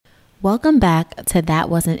Welcome back to That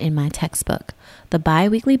Wasn't in My Textbook, the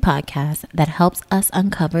bi-weekly podcast that helps us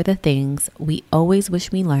uncover the things we always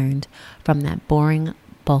wish we learned from that boring,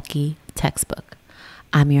 bulky textbook.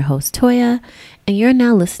 I'm your host, Toya, and you're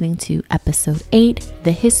now listening to episode 8,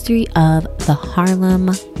 The History of the Harlem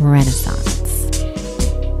Renaissance.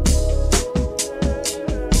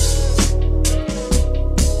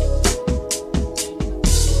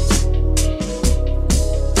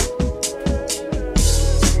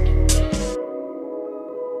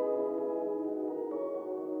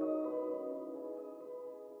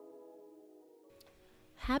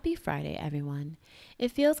 Happy Friday, everyone. It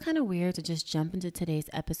feels kind of weird to just jump into today's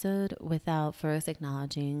episode without first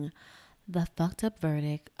acknowledging the fucked up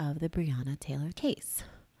verdict of the Breonna Taylor case.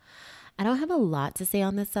 I don't have a lot to say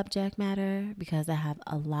on this subject matter because I have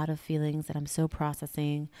a lot of feelings that I'm still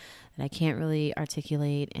processing that I can't really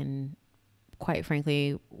articulate and quite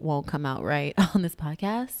frankly won't come out right on this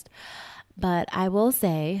podcast. But I will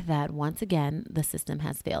say that once again, the system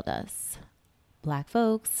has failed us. Black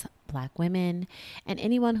folks, Black women, and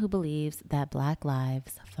anyone who believes that Black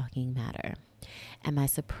lives fucking matter. Am I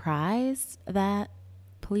surprised that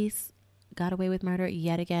police got away with murder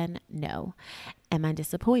yet again? No. Am I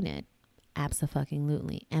disappointed?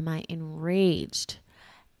 Abso-fucking-lutely. Am I enraged?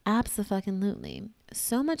 Abso-fucking-lutely.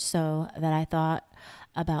 So much so that I thought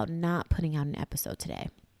about not putting out an episode today.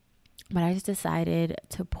 But I just decided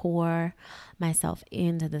to pour myself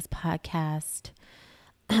into this podcast.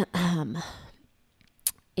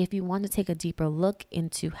 If you want to take a deeper look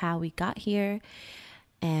into how we got here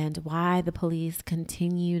and why the police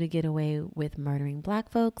continue to get away with murdering Black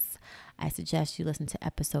folks, I suggest you listen to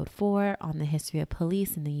episode 4 on the history of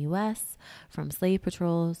police in the U.S., from slave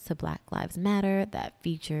patrols to Black Lives Matter, that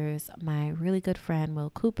features my really good friend Will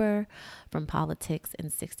Cooper from Politics in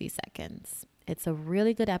 60 Seconds. It's a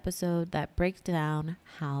really good episode that breaks down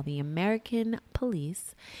how the American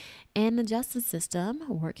police and the justice system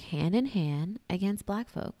work hand in hand against Black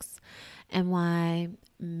folks, and why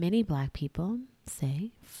many Black people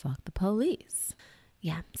say, fuck the police.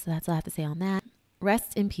 Yeah, so that's all I have to say on that.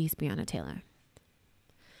 Rest in peace, Breonna Taylor.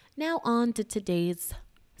 Now on to today's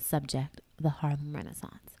subject, the Harlem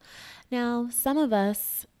Renaissance. Now, some of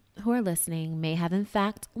us who are listening may have in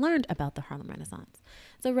fact learned about the Harlem Renaissance.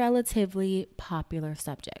 It's a relatively popular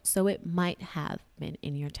subject, so it might have been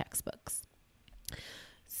in your textbooks.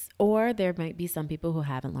 Or there might be some people who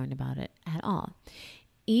haven't learned about it at all.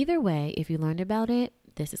 Either way, if you learned about it,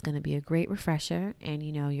 this is going to be a great refresher, and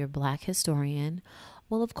your Black historian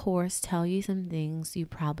will of course tell you some things you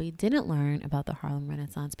probably didn't learn about the Harlem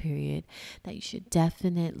Renaissance period that you should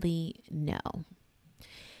definitely know.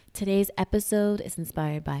 Today's episode is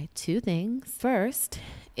inspired by two things. First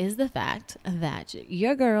is the fact that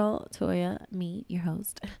your girl, Toya, me, your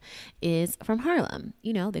host, is from Harlem.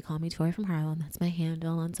 They call me Toya from Harlem. That's my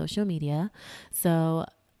handle on social media. So,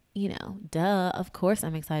 duh, of course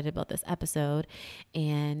I'm excited about this episode.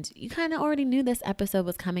 And you kind of already knew this episode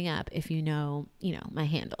was coming up if you know my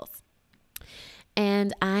handles.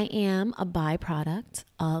 And I am a byproduct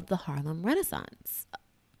of the Harlem Renaissance.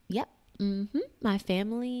 Yep. My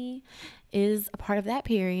family is a part of that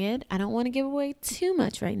period. I don't want to give away too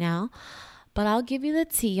much right now, but I'll give you the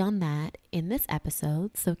tea on that in this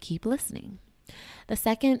episode, so keep listening. The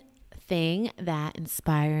second thing that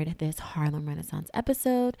inspired this Harlem Renaissance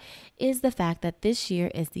episode is the fact that this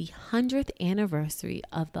year is the 100th anniversary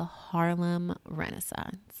of the Harlem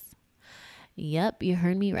Renaissance. Yep, you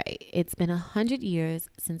heard me right. It's been 100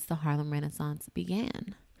 years since the Harlem Renaissance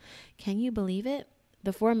began. Can you believe it?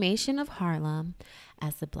 The formation of Harlem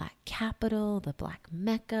as the Black capital, the Black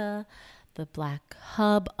Mecca, the Black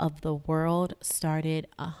hub of the world started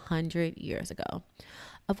 100 years ago.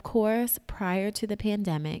 Of course, prior to the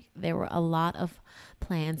pandemic, there were a lot of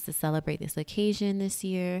plans to celebrate this occasion this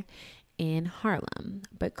year in Harlem,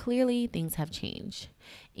 but clearly things have changed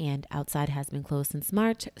and outside has been closed since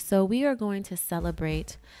March. So we are going to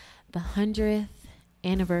celebrate the 100th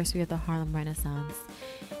anniversary of the Harlem Renaissance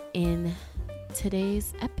in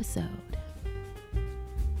today's episode.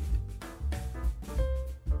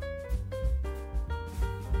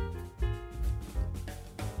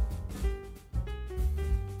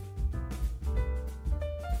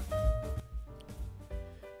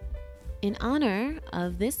 In honor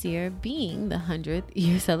of this year being the 100th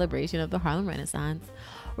year celebration of the Harlem Renaissance,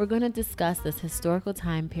 we're going to discuss this historical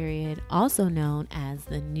time period, also known as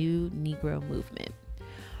the New Negro Movement.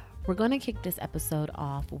 We're going to kick this episode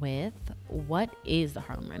off with what is the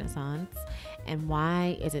Harlem Renaissance and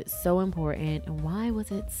why is it so important and why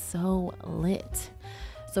was it so lit,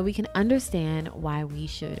 so we can understand why we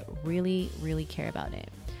should really, really care about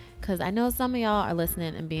it. because I know some of y'all are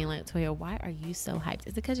listening and being like, Toya, why are you so hyped?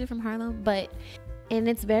 Is it because you're from Harlem? And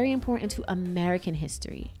it's very important to American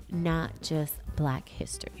history, not just Black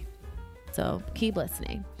history. So keep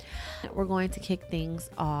listening. We're going to kick things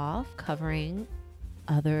off covering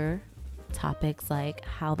other topics like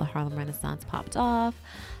how the Harlem Renaissance popped off,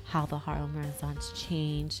 how the Harlem Renaissance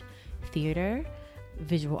changed theater,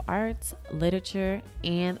 visual arts, literature,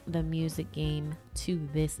 and the music game to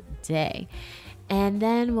this day. And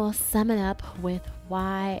then we'll sum it up with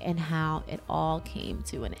why and how it all came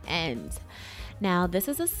to an end. Now, this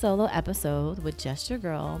is a solo episode with just your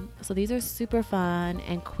girl, so these are super fun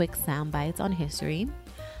and quick sound bites on history.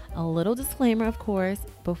 A little disclaimer, of course,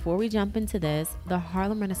 before we jump into this, the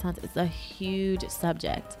Harlem Renaissance is a huge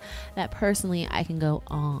subject that personally I can go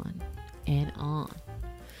on and on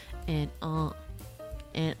and on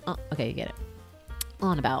and on. Okay, you get it.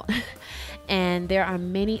 On about. And there are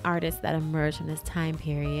many artists that emerged from this time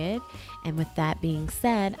period. And with that being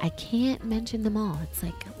said, I can't mention them all. It's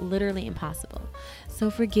like literally impossible. So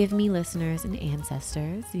forgive me, listeners and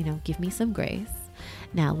ancestors, give me some grace.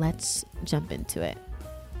 Now let's jump into it.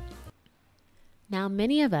 Now,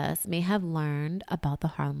 many of us may have learned about the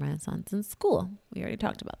Harlem Renaissance in school. We already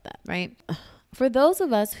talked about that, right? For those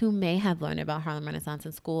of us who may have learned about Harlem Renaissance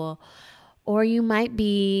in school, or you might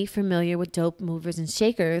be familiar with dope movers and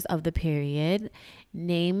shakers of the period,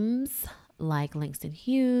 names like Langston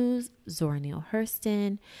Hughes, Zora Neale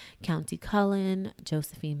Hurston, Countee Cullen,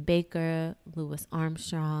 Josephine Baker, Louis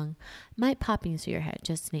Armstrong might pop into your head,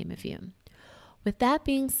 just to name a few. With that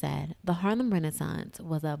being said, the Harlem Renaissance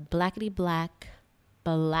was a black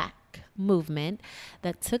movement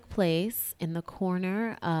that took place in the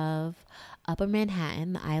corner of Upper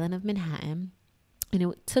Manhattan, the island of Manhattan, and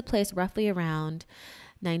it took place roughly around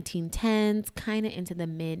 1910s, kind of into the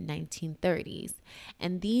mid 1930s.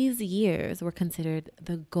 And these years were considered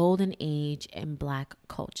the golden age in Black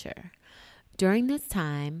culture. During this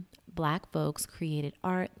time, Black folks created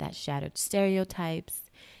art that shattered stereotypes,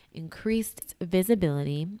 increased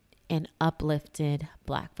visibility, and uplifted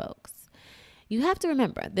Black folks. You have to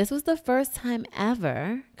remember, this was the first time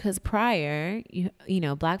ever, because prior,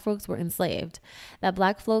 Black folks were enslaved, that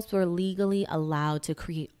Black folks were legally allowed to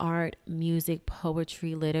create art, music,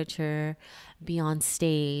 poetry, literature, be on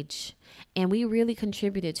stage. And we really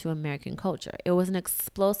contributed to American culture. It was an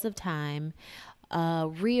explosive time, a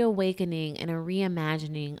reawakening and a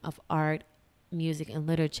reimagining of art, music, and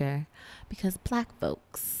literature, because Black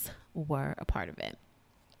folks were a part of it.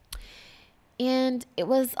 And it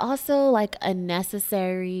was also like a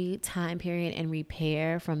necessary time period and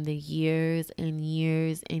repair from the years and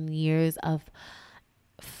years and years of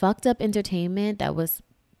fucked up entertainment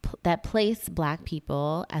that placed Black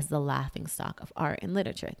people as the laughing stock of art and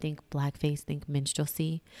literature. Think blackface, think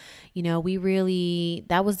minstrelsy.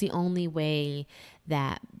 That was the only way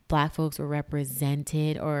that Black folks were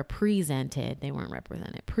represented or presented. They weren't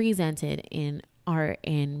represented, presented in art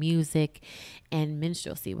and music, and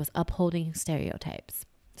minstrelsy was upholding stereotypes.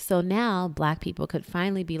 So now Black people could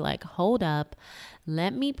finally be like, hold up,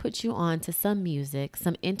 let me put you on to some music,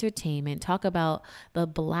 some entertainment, talk about the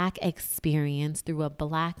Black experience through a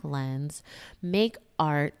Black lens, make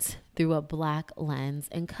art through a Black lens,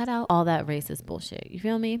 and cut out all that racist bullshit. You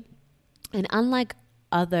feel me? And unlike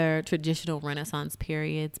other traditional Renaissance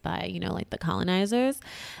periods by, like the colonizers,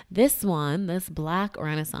 this Black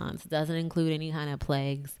Renaissance doesn't include any kind of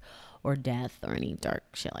plagues or death or any dark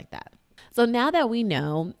shit like that. So now that we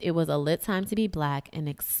know it was a lit time to be Black and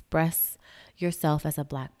express yourself as a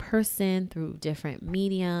Black person through different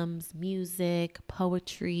mediums, music,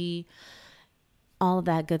 poetry, all of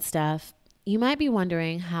that good stuff, you might be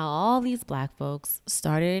wondering how all these Black folks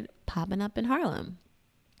started popping up in Harlem.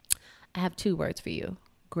 I have two words for you: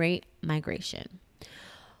 Great Migration,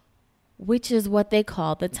 which is what they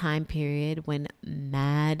call the time period when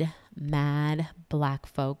mad Black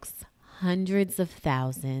folks, hundreds of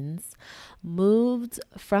thousands, moved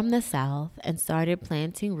from the South and started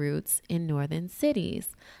planting roots in northern cities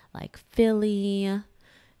like Philly,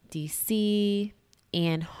 DC,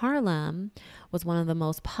 and Harlem was one of the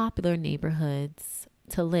most popular neighborhoods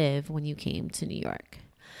to live when you came to New York.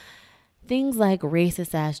 Things like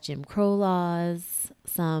racist ass Jim Crow laws,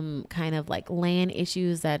 some kind of like land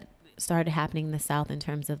issues that started happening in the South in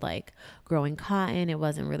terms of like growing cotton. It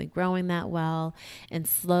wasn't really growing that well, and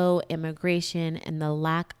slow immigration and the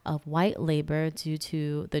lack of white labor due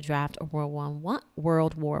to the draft of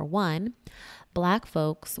World War I. Black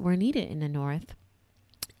folks were needed in the North,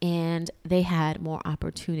 and they had more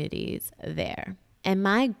opportunities there. And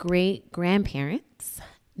my great grandparents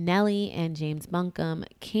Nellie and James Buncombe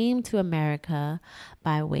came to America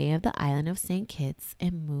by way of the island of St. Kitts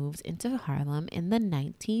and moved into Harlem in the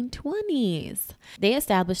 1920s. They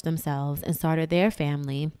established themselves and started their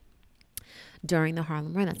family during the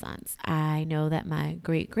Harlem Renaissance. I know that my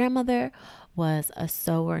great-grandmother was a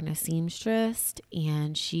sewer and a seamstress,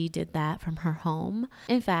 and she did that from her home.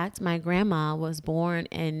 In fact, my grandma was born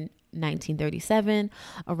in 1937,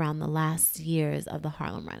 around the last years of the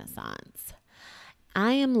Harlem Renaissance.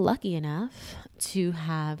 I am lucky enough to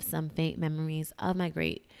have some faint memories of my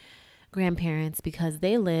great grandparents because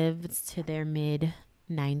they lived to their mid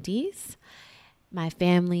 90s. My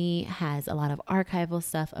family has a lot of archival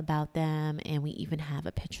stuff about them, and we even have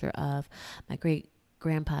a picture of my great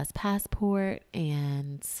grandpa's passport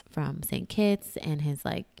and from St. Kitts and his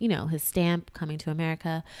his stamp coming to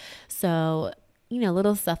America. So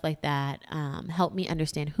little stuff like that help me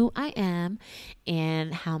understand who I am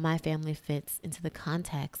and how my family fits into the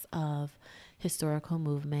context of historical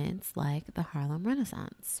movements like the Harlem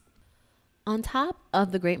Renaissance. On top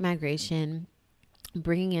of the Great Migration,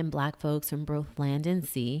 bringing in Black folks from both land and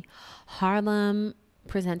sea, Harlem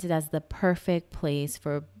presented as the perfect place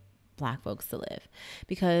for Black folks to live.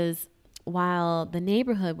 Because while the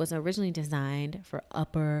neighborhood was originally designed for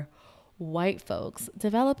upper white folks,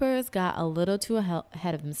 developers got a little too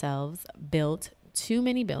ahead of themselves, built too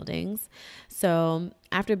many buildings. So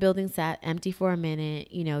after buildings sat empty for a minute,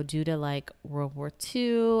 due to World War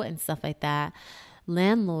II and stuff like that,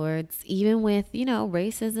 landlords, even with,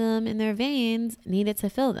 racism in their veins, needed to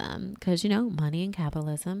fill them because, money and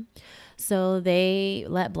capitalism. So they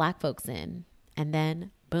let Black folks in, and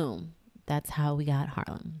then boom, that's how we got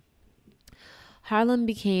Harlem. Harlem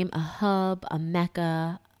became a hub, a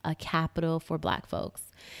mecca, a capital for Black folks.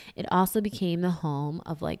 It also became the home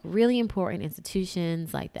of really important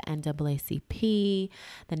institutions like the NAACP,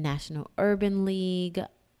 the National Urban League,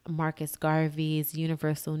 Marcus Garvey's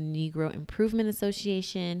Universal Negro Improvement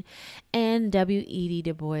Association, and W.E.B.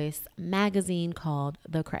 Du Bois magazine called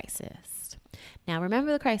The Crisis. Now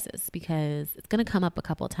remember The Crisis because it's going to come up a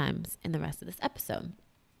couple of times in the rest of this episode.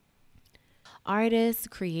 Artists,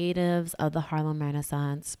 creatives of the Harlem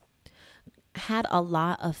Renaissance had a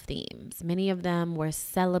lot of themes. Many of them were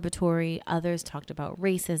celebratory. Others talked about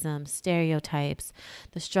racism, stereotypes,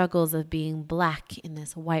 the struggles of being Black in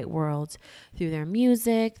this white world through their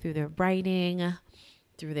music, through their writing,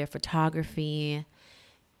 through their photography,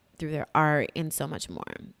 through their art, and so much more.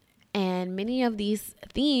 And many of these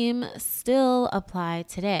themes still apply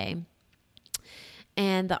today.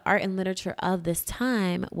 And the art and literature of this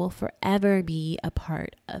time will forever be a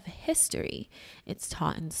part of history. It's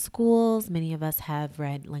taught in schools. Many of us have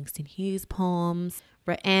read Langston Hughes poems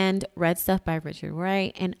and read stuff by Richard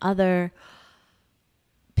Wright and other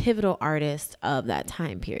pivotal artists of that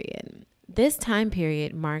time period. This time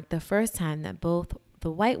period marked the first time that both the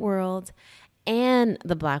white world and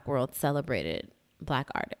the Black world celebrated Black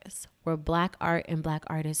artists. Were Black art and Black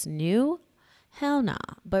artists new? Hell nah.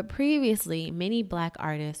 But previously, many Black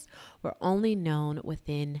artists were only known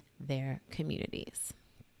within their communities.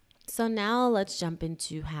 So now let's jump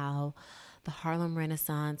into how the Harlem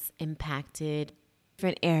Renaissance impacted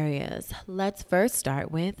different areas. Let's first start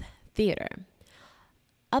with theater.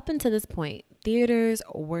 Up until this point, theaters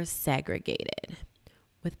were segregated,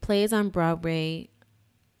 with plays on Broadway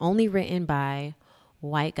only written by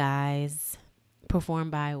white guys,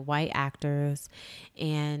 performed by white actors,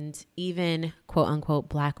 and even quote unquote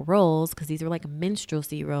Black roles, because these were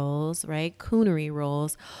minstrelsy roles, right? Coonery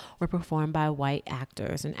roles were performed by white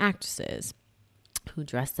actors and actresses who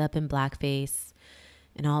dressed up in blackface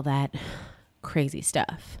and all that crazy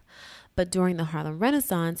stuff. But during the Harlem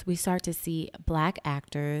Renaissance, we start to see Black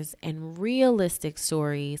actors and realistic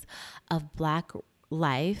stories of Black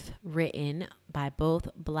life written by both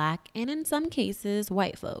Black and in some cases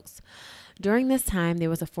white folks. During this time, there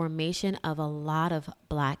was a formation of a lot of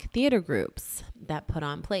Black theater groups that put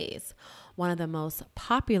on plays. One of the most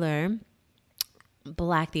popular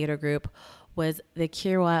Black theater group was the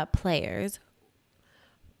Kiowa Players,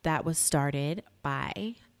 that was started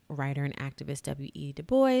by writer and activist W.E.B. Du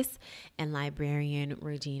Bois and librarian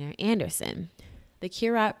Regina Anderson. The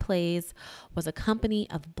Kiowa Plays was a company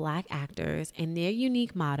of Black actors, and their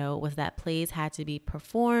unique motto was that plays had to be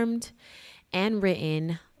performed and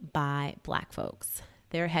written by Black folks.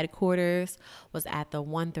 Their headquarters was at the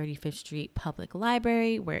 135th Street Public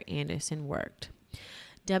Library, where Anderson worked.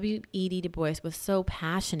 W.E.B. Du Bois was so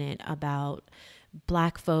passionate about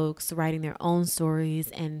Black folks writing their own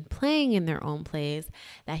stories and playing in their own plays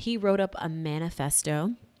that he wrote up a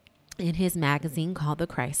manifesto in his magazine called The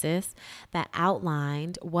Crisis that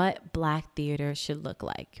outlined what Black theater should look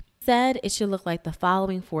like. Said it should look like the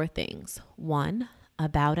following 4 things. 1,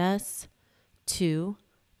 about us. 2,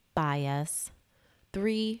 by us.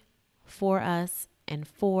 3, for us. And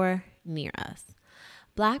 4, near us.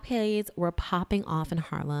 Black plays were popping off in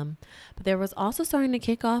Harlem, but there was also starting to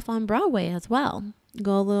kick off on Broadway as well.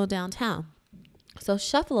 Go a little downtown. So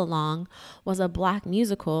Shuffle Along was a Black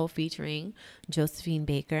musical featuring Josephine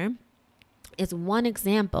Baker. It's one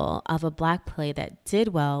example of a Black play that did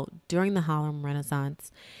well during the Harlem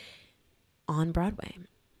Renaissance on Broadway.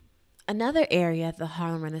 Another area the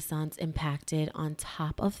Harlem Renaissance impacted on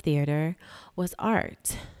top of theater was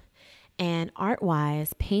art. And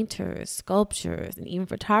art-wise, painters, sculptors, and even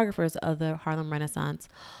photographers of the Harlem Renaissance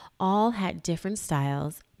all had different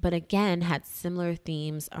styles, but again had similar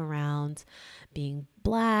themes around being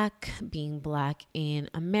Black in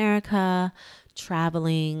America,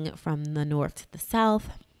 traveling from the North to the South.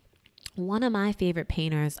 One of my favorite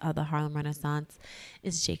painters of the Harlem Renaissance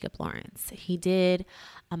is Jacob Lawrence. He did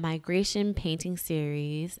a migration painting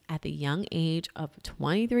series at the young age of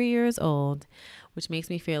 23 years old, which makes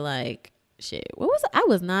me feel like, shit, I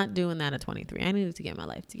was not doing that at 23. I needed to get my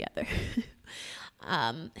life together.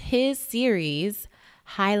 His series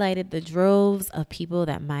highlighted the droves of people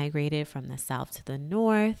that migrated from the South to the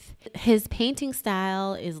North. His painting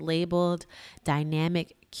style is labeled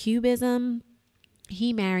dynamic cubism.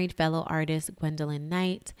 He married fellow artist Gwendolyn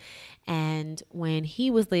Knight, and when he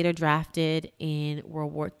was later drafted in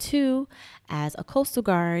World War II as a Coastal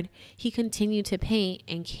Guard, he continued to paint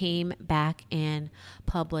and came back and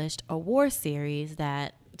published a war series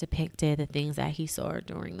that depicted the things that he saw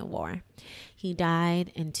during the war. He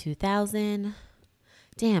died in 2000.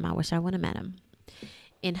 Damn, I wish I would have met him.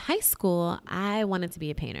 In high school, I wanted to be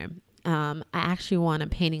a painter. I actually won a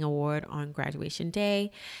painting award on graduation day,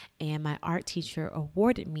 and my art teacher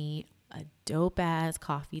awarded me a dope ass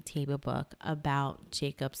coffee table book about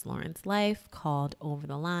Jacob Lawrence's life called Over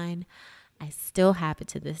the Line. I still have it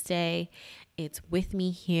to this day. It's with me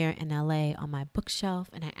here in LA on my bookshelf,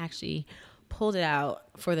 and I actually pulled it out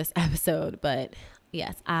for this episode. But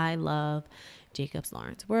yes, I love Jacob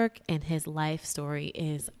Lawrence's work, and his life story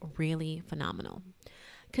is really phenomenal.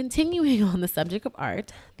 Continuing on the subject of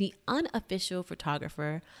art, the unofficial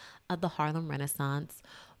photographer of the Harlem Renaissance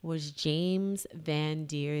was James Van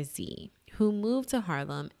Der Zee, who moved to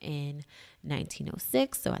Harlem in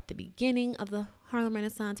 1906. So at the beginning of the Harlem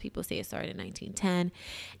Renaissance, people say it started in 1910,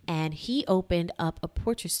 and he opened up a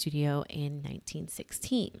portrait studio in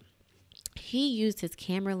 1916. He used his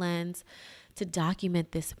camera lens to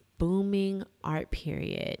document this booming art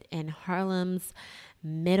period in Harlem's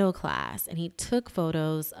middle class, and he took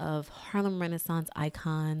photos of Harlem Renaissance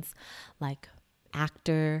icons like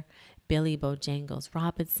actor Billy Bojangles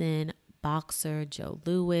Robinson, boxer Joe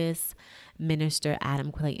Louis, minister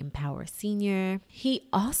Adam Clayton Powell Sr. He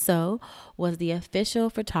also was the official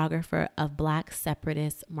photographer of Black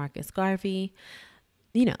separatist Marcus Garvey,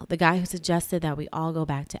 you know, the guy who suggested that we all go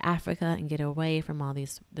back to Africa and get away from all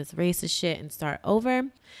this racist shit and start over.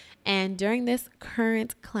 And during this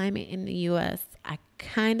current climate in the U.S., I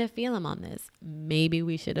kind of feel him on this. Maybe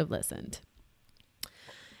we should have listened.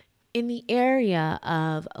 In the area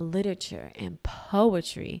of literature and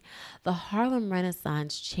poetry, the Harlem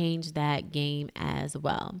Renaissance changed that game as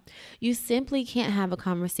well. You simply can't have a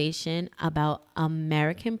conversation about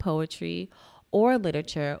American poetry or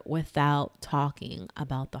literature without talking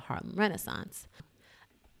about the Harlem Renaissance.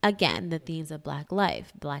 Again, the themes of Black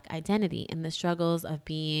life, Black identity, and the struggles of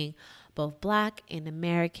being both Black and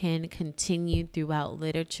American continued throughout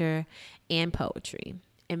literature and poetry.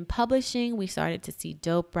 In publishing, we started to see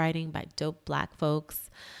dope writing by dope Black folks,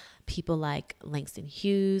 people like Langston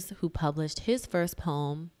Hughes, who published his first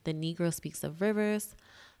poem, The Negro Speaks of Rivers,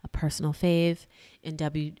 a personal fave, in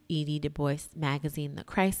W.E.B. Du Bois magazine, The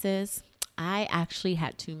Crisis. I actually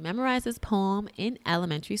had to memorize this poem in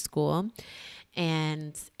elementary school,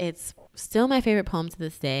 and it's still my favorite poem to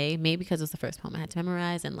this day, maybe because it was the first poem I had to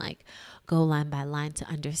memorize and like go line by line to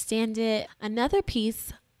understand it. Another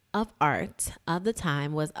piece of art of the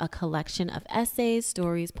time was a collection of essays,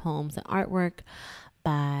 stories, poems, and artwork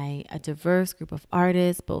by a diverse group of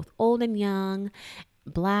artists, both old and young,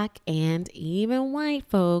 Black and even white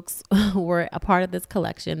folks were a part of this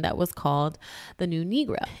collection that was called The New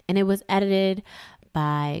Negro. And it was edited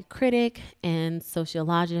by critic and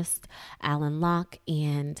sociologist Alan Locke.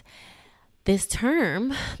 And this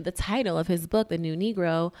term, the title of his book, The New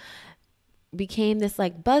Negro, became this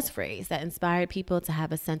like buzz phrase that inspired people to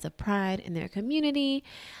have a sense of pride in their community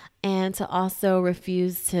and to also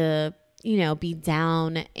refuse to, you know, be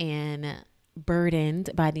down and burdened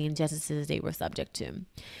by the injustices they were subject to.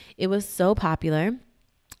 It was so popular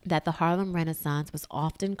that the Harlem Renaissance was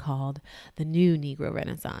often called the New Negro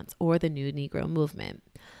Renaissance or the New Negro Movement.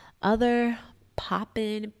 Other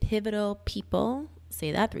poppin' pivotal people,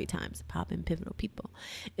 say that 3 times, poppin' pivotal people,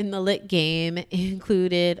 in the lit game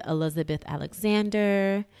included Elizabeth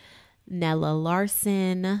Alexander, Nella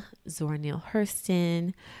Larson, Zora Neale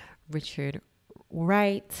Hurston, Richard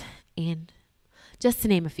Wright, and just to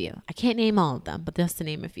name a few. I can't name all of them, but just to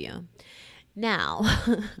name a few. Now,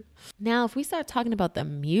 if we start talking about the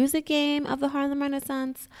music game of the Harlem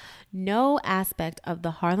Renaissance, no aspect of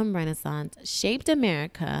the Harlem Renaissance shaped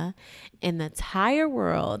America and the entire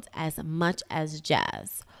world as much as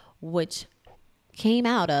jazz, which came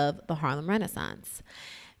out of the Harlem Renaissance.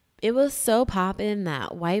 It was so poppin'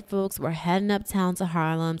 that white folks were heading uptown to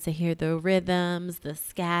Harlem to hear the rhythms, the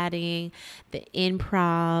scatting, the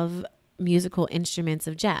improv, musical instruments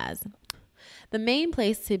of jazz. The main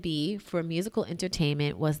place to be for musical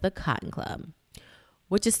entertainment was the Cotton Club,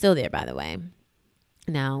 which is still there, by the way.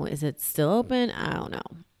 Now, is it still open? I don't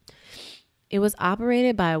know. It was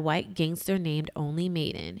operated by a white gangster named Only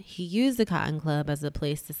Maiden. He used the Cotton Club as a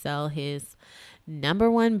place to sell his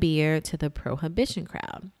 #1 beer to the Prohibition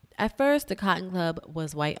crowd. At first, the Cotton Club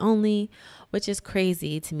was white only, which is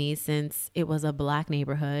crazy to me since it was a black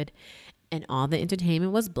neighborhood and all the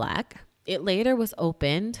entertainment was black. It later was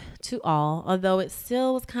opened to all, although it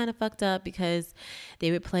still was kind of fucked up because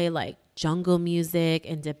they would play like jungle music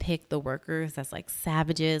and depict the workers as like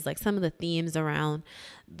savages. Like some of the themes around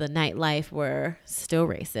the nightlife were still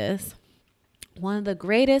racist. One of the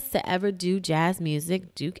greatest to ever do jazz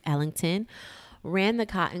music, Duke Ellington, ran the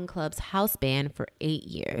Cotton Club's house band for 8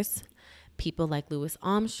 years. People like Louis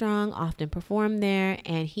Armstrong often performed there,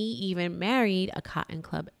 and he even married a Cotton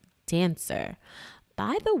Club dancer.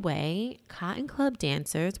 By the way, Cotton Club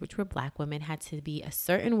dancers, which were black women, had to be a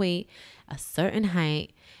certain weight, a certain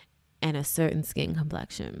height, and a certain skin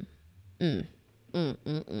complexion.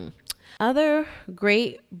 Other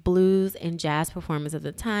great blues and jazz performers of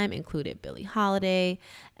the time included Billie Holiday,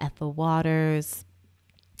 Ethel Waters,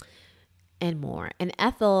 and more. And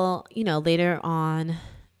Ethel, later on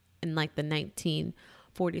in like the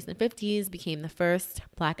 1940s and 50s, became the first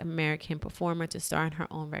Black American performer to star in her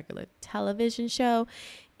own regular television show.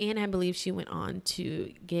 And I believe she went on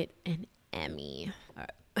to get an Emmy.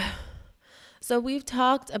 So we've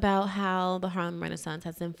talked about how the Harlem Renaissance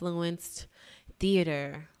has influenced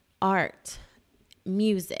theater, art,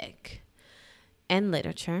 music, and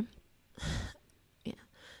literature. Yeah.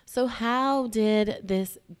 So how did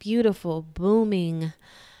this beautiful, booming,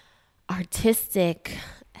 artistic,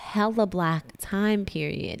 hella black time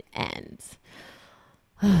period end?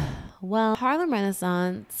 Well, Harlem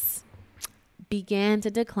Renaissance began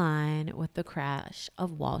to decline with the crash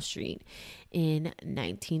of Wall Street in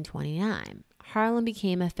 1929. Harlem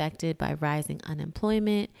became affected by rising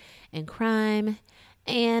unemployment and crime,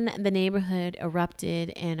 and the neighborhood erupted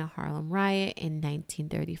in a Harlem riot in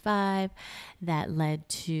 1935 that led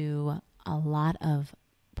to a lot of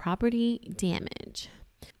property damage.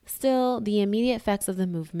 Still, the immediate effects of the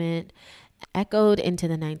movement echoed into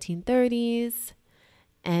the 1930s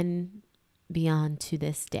and beyond to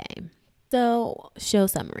this day. So, show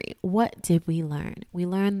summary. What did we learn? We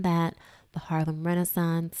learned that the Harlem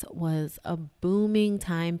Renaissance was a booming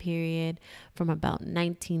time period from about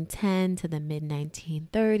 1910 to the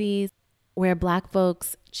mid-1930s, where Black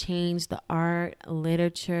folks changed the art,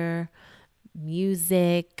 literature,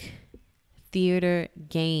 music, theater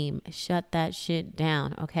game. Shut that shit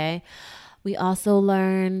down, okay? We also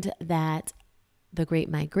learned that the Great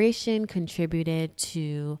Migration contributed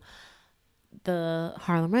to the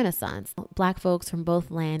Harlem Renaissance. Black folks from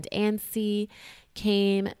both land and sea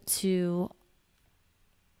came to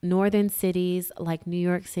northern cities like New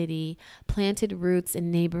York City, planted roots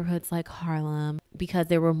in neighborhoods like Harlem because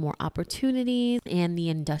there were more opportunities and the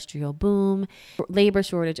industrial boom, labor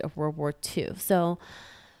shortage of World War II. So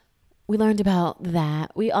we learned about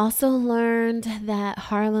that. We also learned that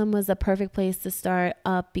Harlem was a perfect place to start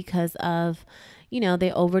up because of,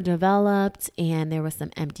 they overdeveloped and there was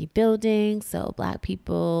some empty buildings. So Black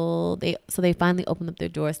people, they finally opened up their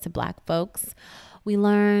doors to Black folks. We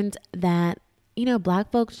learned that,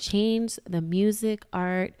 Black folks changed the music,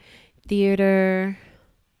 art, theater,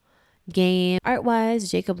 game.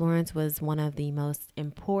 Art-wise, Jacob Lawrence was one of the most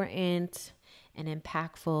important and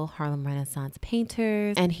impactful Harlem Renaissance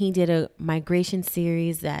painters. And he did a migration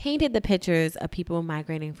series that painted the pictures of people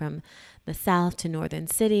migrating from the South to northern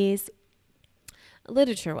cities.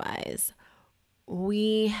 Literature-wise,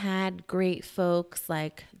 we had great folks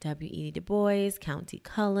like W.E.B. Du Bois, Countee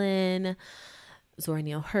Cullen, Zora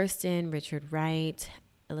Neale Hurston, Richard Wright,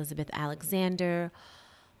 Elizabeth Alexander,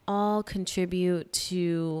 all contribute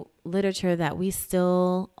to literature that we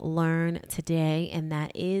still learn today and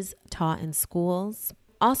that is taught in schools.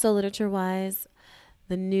 Also, literature-wise,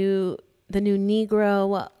 the new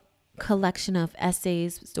Negro collection of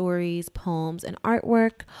essays, stories, poems, and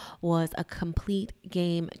artwork was a complete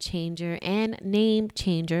game changer and name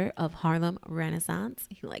changer of Harlem Renaissance.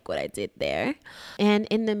 You like what I did there? And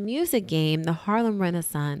in the music game, the Harlem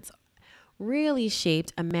Renaissance really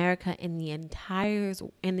shaped America in the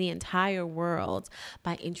entire world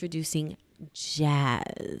by introducing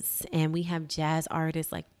jazz. And we have jazz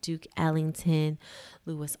artists like Duke Ellington,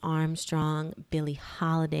 Louis Armstrong, Billie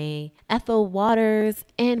Holiday, Ethel Waters,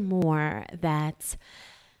 and more that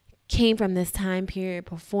came from this time period,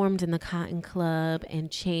 performed in the Cotton Club, and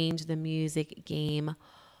changed the music game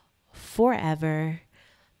forever,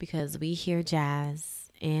 because we hear jazz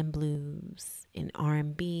and blues and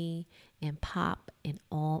R&B and pop and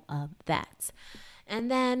all of that. And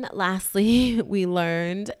then lastly, we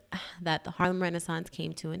learned that the Harlem Renaissance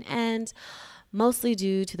came to an end, mostly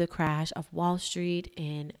due to the crash of Wall Street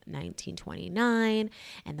in 1929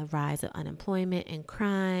 and the rise of unemployment and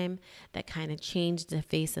crime that kind of changed the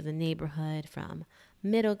face of the neighborhood from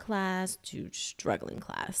middle class to struggling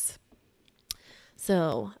class.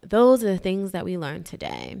 So those are the things that we learned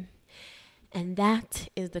today. And that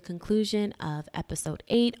is the conclusion of episode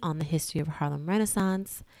 8 on the history of Harlem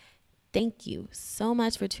Renaissance. Thank you so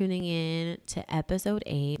much for tuning in to episode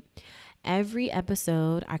 8. Every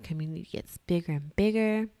episode, our community gets bigger and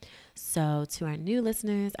bigger. So to our new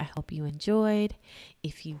listeners, I hope you enjoyed.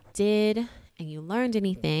 If you did and you learned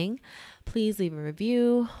anything, please leave a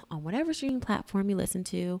review on whatever streaming platform you listen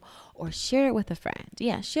to, or share it with a friend.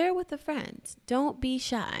 Yeah, share it with a friend. Don't be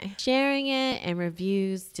shy. Sharing it and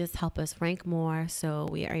reviews just help us rank more, so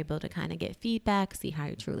we are able to kind of get feedback, see how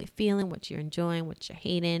you're truly feeling, what you're enjoying, what you're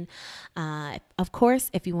hating. Of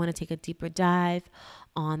course, if you want to take a deeper dive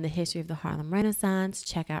on the history of the Harlem Renaissance,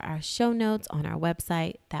 check out our show notes on our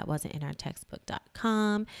website,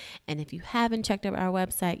 thatwasn'tinourtextbook.com. And if you haven't checked out our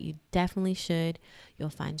website, you definitely should. You'll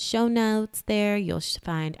find show notes there. You'll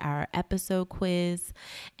find our episode quiz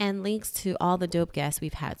and links to all the dope guests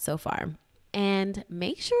we've had so far. And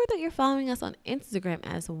make sure that you're following us on Instagram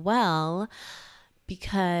as well,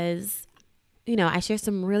 because I share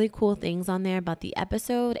some really cool things on there about the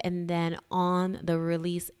episode. And then on the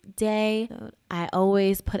release day, I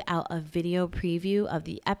always put out a video preview of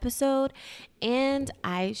the episode, and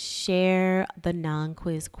I share the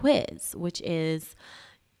non-quiz quiz, which is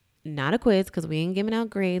not a quiz because we ain't giving out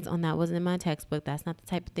grades on that. Wasn't in my textbook. That's not the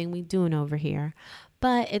type of thing we doing over here.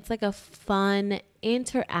 But it's like a fun,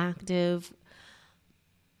 interactive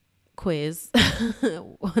quiz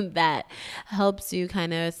that helps you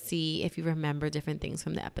kind of see if you remember different things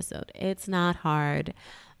from the episode. It's not hard,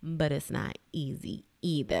 but it's not easy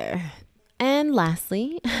either. And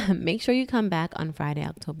lastly, make sure you come back on Friday,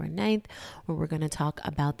 October 9th, where we're going to talk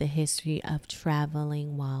about the history of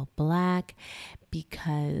traveling while Black,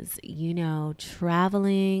 because,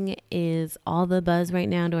 traveling is all the buzz right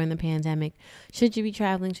now during the pandemic. Should you be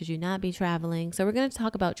traveling? Should you not be traveling? So we're going to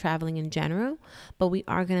talk about traveling in general, but we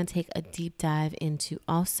are going to take a deep dive into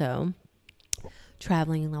also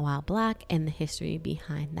traveling while Black and the history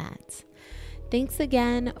behind that. Thanks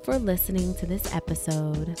again for listening to this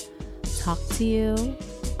episode. Talk to you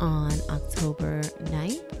on October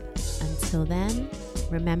 9th. Until then,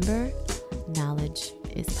 remember, knowledge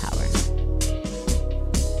is power.